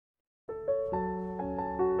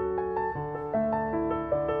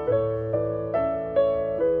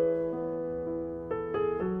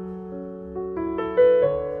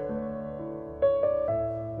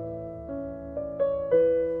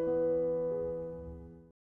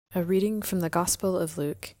A reading from the Gospel of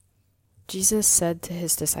Luke. Jesus said to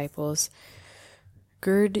his disciples,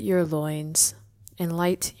 "Gird your loins and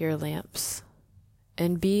light your lamps,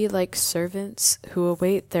 and be like servants who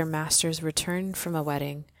await their master's return from a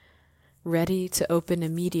wedding, ready to open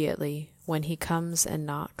immediately when he comes and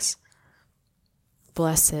knocks.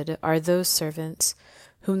 Blessed are those servants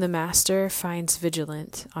whom the master finds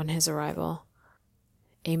vigilant on his arrival.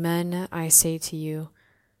 Amen, I say to you,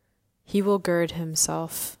 he will gird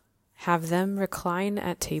himself, have them recline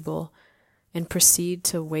at table, and proceed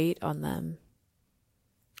to wait on them.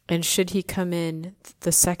 And should he come in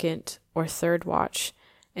the second or third watch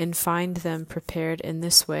and find them prepared in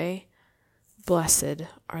this way, blessed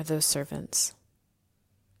are those servants."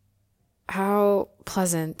 How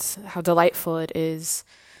pleasant, how delightful it is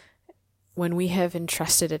when we have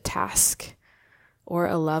entrusted a task or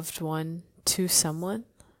a loved one to someone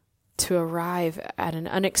to arrive at an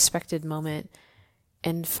unexpected moment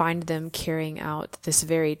and find them carrying out this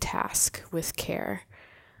very task with care.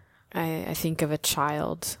 I think of a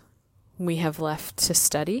child we have left to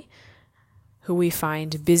study, who we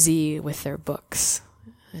find busy with their books,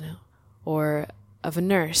 or of a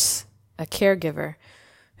nurse, a caregiver,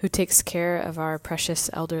 who takes care of our precious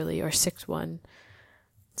elderly or sick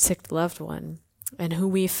loved one, and who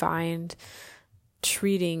we find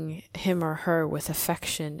treating him or her with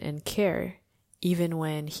affection and care, even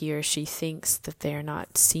when he or she thinks that they are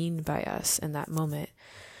not seen by us in that moment.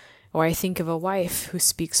 Or I think of a wife who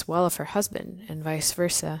speaks well of her husband, and vice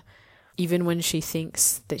versa, even when she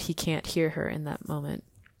thinks that he can't hear her in that moment.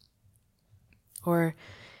 Or,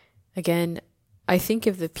 again, I think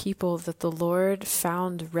of the people that the Lord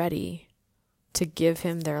found ready to give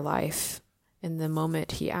him their life in the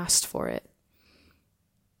moment he asked for it.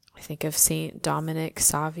 I think of Saint Dominic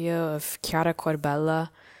Savio, of Chiara Corbella,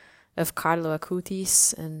 of Carlo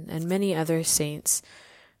Acutis, and many other saints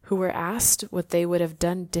who were asked what they would have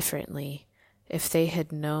done differently if they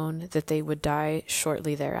had known that they would die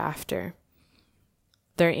shortly thereafter.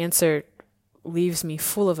 Their answer leaves me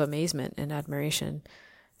full of amazement and admiration,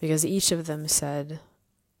 because each of them said,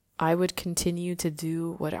 "I would continue to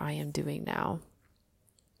do what I am doing now."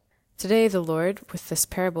 Today, the Lord, with this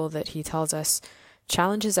parable that he tells us,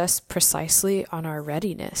 challenges us precisely on our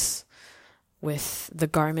readiness, with the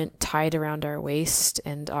garment tied around our waist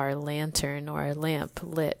and our lantern or our lamp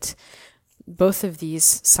lit. Both of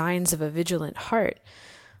these signs of a vigilant heart,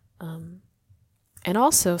 and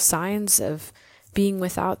also signs of being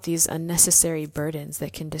without these unnecessary burdens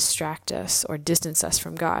that can distract us or distance us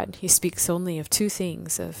from God. He speaks only of two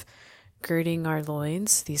things, of girding our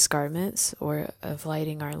loins, these garments, or of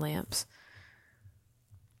lighting our lamps.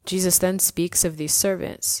 Jesus then speaks of these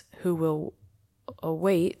servants who will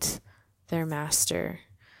await their master,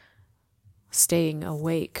 staying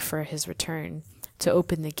awake for his return, to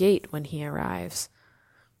open the gate when he arrives.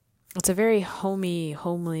 It's a very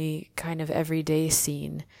homely kind of everyday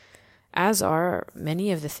scene, as are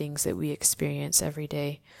many of the things that we experience every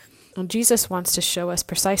day. And Jesus wants to show us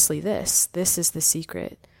precisely this. This is the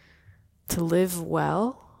secret: to live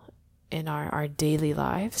well in our daily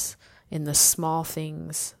lives, in the small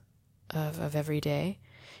things of every day,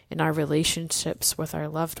 in our relationships with our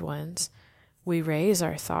loved ones. We raise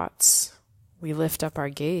our thoughts. We lift up our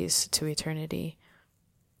gaze to eternity.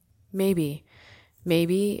 Maybe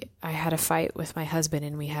I had a fight with my husband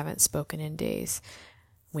and we haven't spoken in days.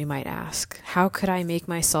 We might ask, how could I make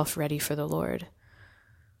myself ready for the Lord?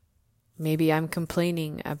 Maybe I'm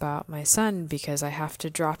complaining about my son because I have to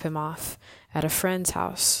drop him off at a friend's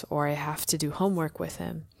house, or I have to do homework with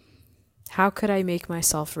him. How could I make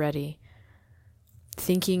myself ready?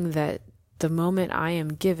 Thinking that the moment I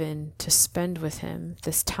am given to spend with him,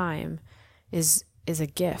 this time, is a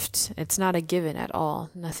gift. It's not a given at all,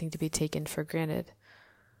 nothing to be taken for granted.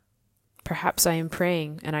 Perhaps I am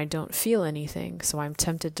praying and I don't feel anything, so I'm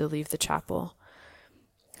tempted to leave the chapel.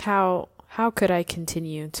 How could I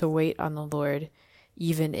continue to wait on the Lord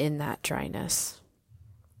even in that dryness?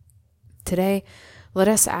 Today, let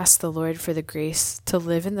us ask the Lord for the grace to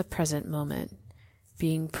live in the present moment,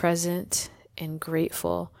 being present and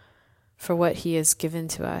grateful for what he has given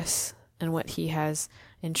to us and what he has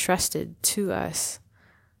entrusted to us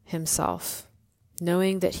himself,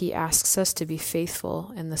 knowing that he asks us to be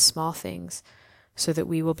faithful in the small things so that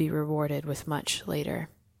we will be rewarded with much later.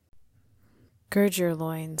 Gird your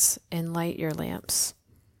loins and light your lamps.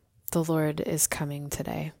 The Lord is coming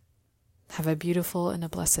today. Have a beautiful and a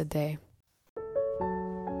blessed day.